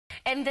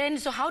And then,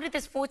 so how did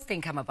the sports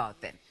thing come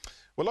about then?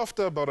 Well,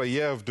 after about a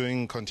year of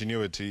doing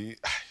continuity,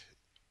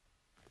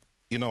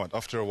 you know what,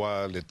 after a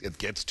while it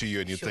gets to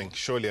you and you think,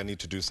 surely I need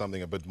to do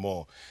something a bit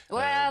more.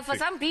 Well, for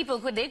some people,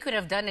 they could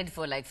have done it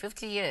for like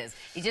 50 years.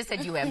 You just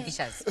said you were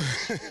ambitious.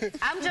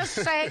 I'm just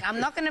saying, I'm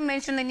not going to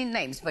mention any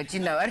names, but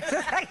you know,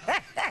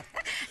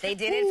 they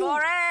did it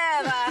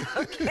forever.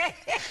 Okay.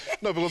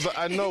 No, because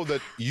I know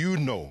that you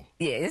know.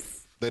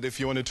 Yes. That if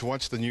you wanted to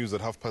watch the news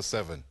at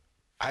 7:30,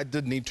 I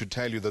did need to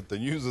tell you that the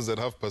news is at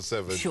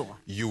 7:30. Sure.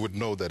 You would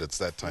know that it's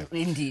that time.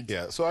 Indeed.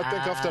 Yeah. So I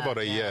think after about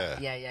a year,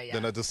 yeah.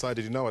 then I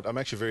decided, you know what, I'm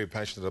actually very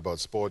passionate about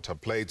sport. I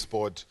played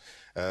sport.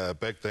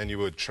 Back then you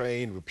would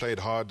train. We played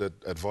hard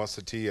at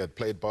varsity. I'd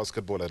played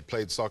basketball. I'd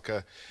played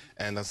soccer.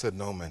 And I said,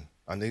 no, man,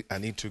 I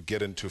need to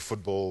get into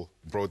football,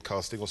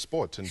 broadcasting, or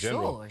sport in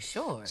general.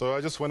 Sure. So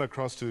I just went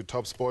across to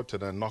Top Sport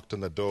and I knocked on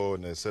the door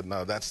and they said,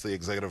 now that's the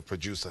executive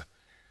producer.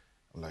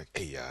 I'm like,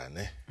 hey, yeah,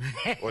 ne?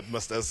 What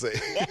must I say?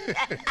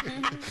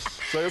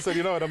 So I said,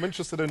 you know what, I'm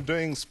interested in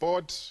doing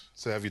sport.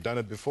 So have you done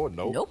it before?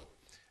 No. Nope.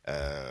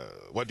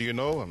 What do you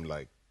know? I'm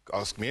like,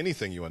 ask me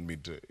anything you want me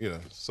to, you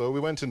know. So we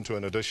went into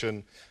an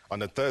audition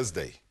on a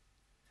Thursday.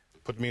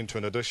 Put me into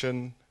an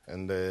audition,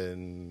 and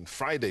then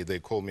Friday they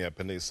call me up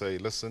and they say,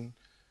 listen,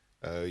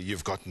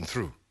 you've gotten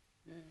through.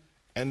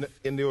 And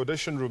in the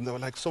audition room, there were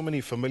like so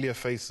many familiar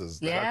faces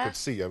that I could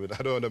see. I mean,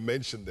 I don't want to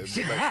mention them.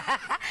 But like,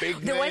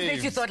 big the ones names.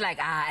 that you thought like,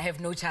 I have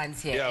no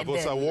chance here. Yeah,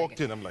 but I walked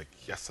in, I'm like,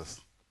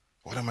 yes,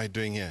 what am I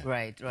doing here?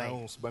 Right.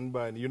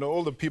 You know,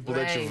 all the people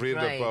that you've read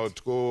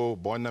about,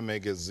 Bona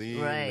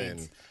magazine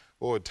and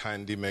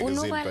Tandy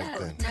magazine back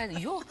then.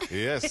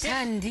 Yes.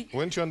 Tandy.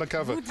 Weren't you on the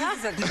cover?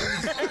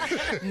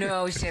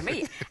 No,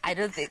 Shemi. I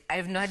don't think,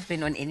 I've not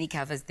been on any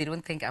covers. They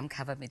don't think I'm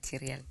cover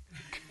material.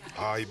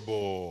 Hi,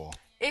 bo.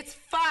 It's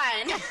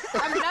fine.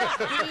 I'm not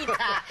bitter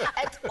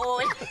at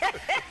all.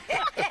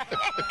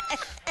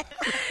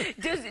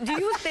 Do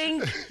you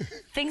think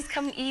things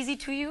come easy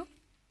to you?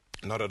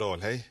 Not at all,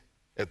 hey?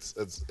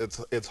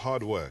 It's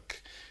hard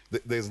work.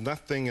 There's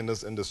nothing in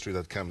this industry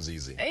that comes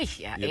easy.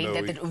 Yeah,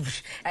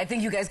 I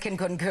think you guys can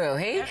concur,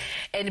 hey? Yeah.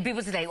 And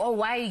people say like, oh,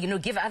 why,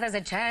 give others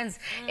a chance?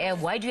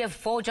 Why do you have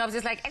 4 jobs?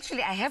 It's like,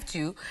 actually, I have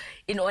to.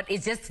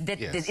 It's just that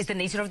it's the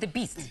nature of the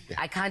beast.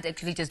 Yeah. I can't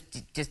actually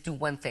just do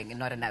one thing and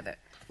not another.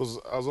 I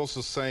was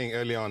also saying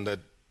earlier on that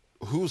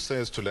who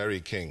says to Larry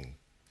King,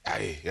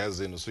 hey,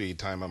 as in sweet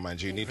time,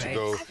 mind you need to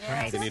go,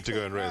 you need to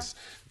go and rest.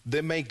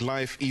 They make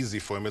life easy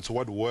for him. It's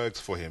what works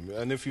for him.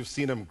 And if you've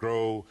seen him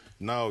grow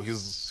now,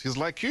 he's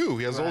like you.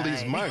 He has all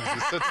these mugs. He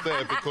sits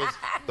there because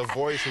the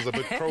voice is a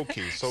bit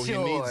croaky. So he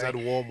needs that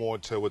warm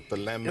water with the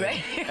lemon.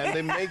 And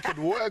they make it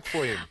work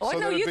for him. Oh, so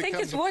no, you think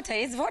it's water.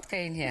 It's vodka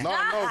in here. No,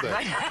 I know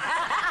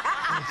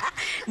that.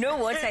 No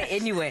water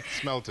anyway.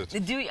 Smelt it.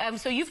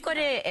 So you've got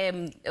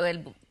a... well,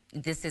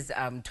 this is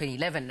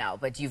 2011 now,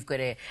 but you've got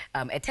a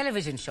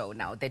television show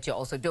now that you're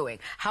also doing.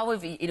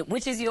 However,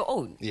 which is your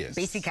own,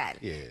 basically.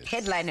 Yes.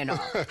 Headline and all.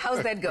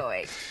 How's that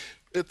going?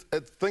 The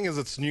thing is,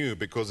 it's new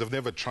because I've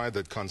never tried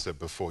that concept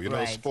before. You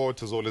know,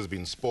 sport has always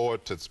been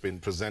sport. It's been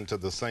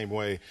presented the same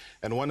way.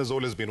 And one has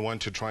always been one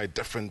to try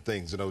different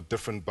things,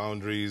 different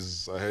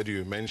boundaries. I heard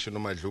you mention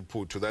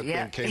Madluphuthu. That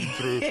thing came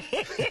through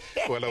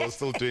while I was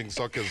still doing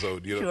Soccer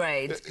Zone.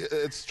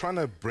 It's trying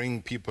to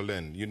bring people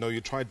in.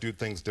 You try to do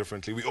things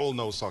differently. We all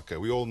know soccer.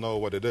 We all know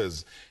what it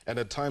is. And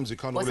at times, you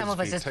can't always be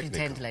technical. Some of us just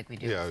pretend like we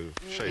do. Yeah,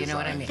 you know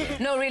what I mean?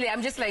 No, really,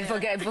 I'm just like, for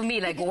me,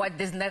 like,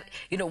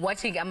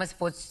 watching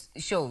sports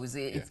shows,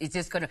 it's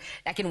just kind of,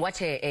 I can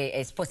watch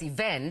a sports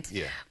event,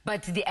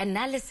 but the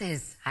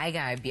analysis,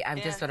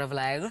 I'm just sort of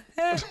like,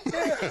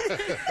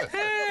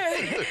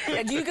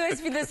 do you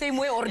guys feel the same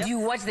way, or do you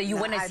watch that you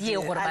want to see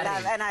it?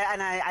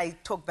 I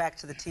talk back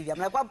to the TV. I'm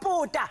like,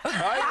 Waputa! I'm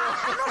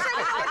not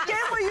saying what game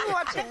are you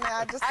watching now?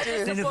 I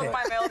just support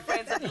my male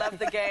friends that love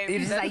the game.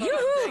 It's just like,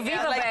 yoo-hoo,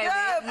 Viva, like,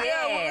 baby.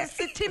 yes.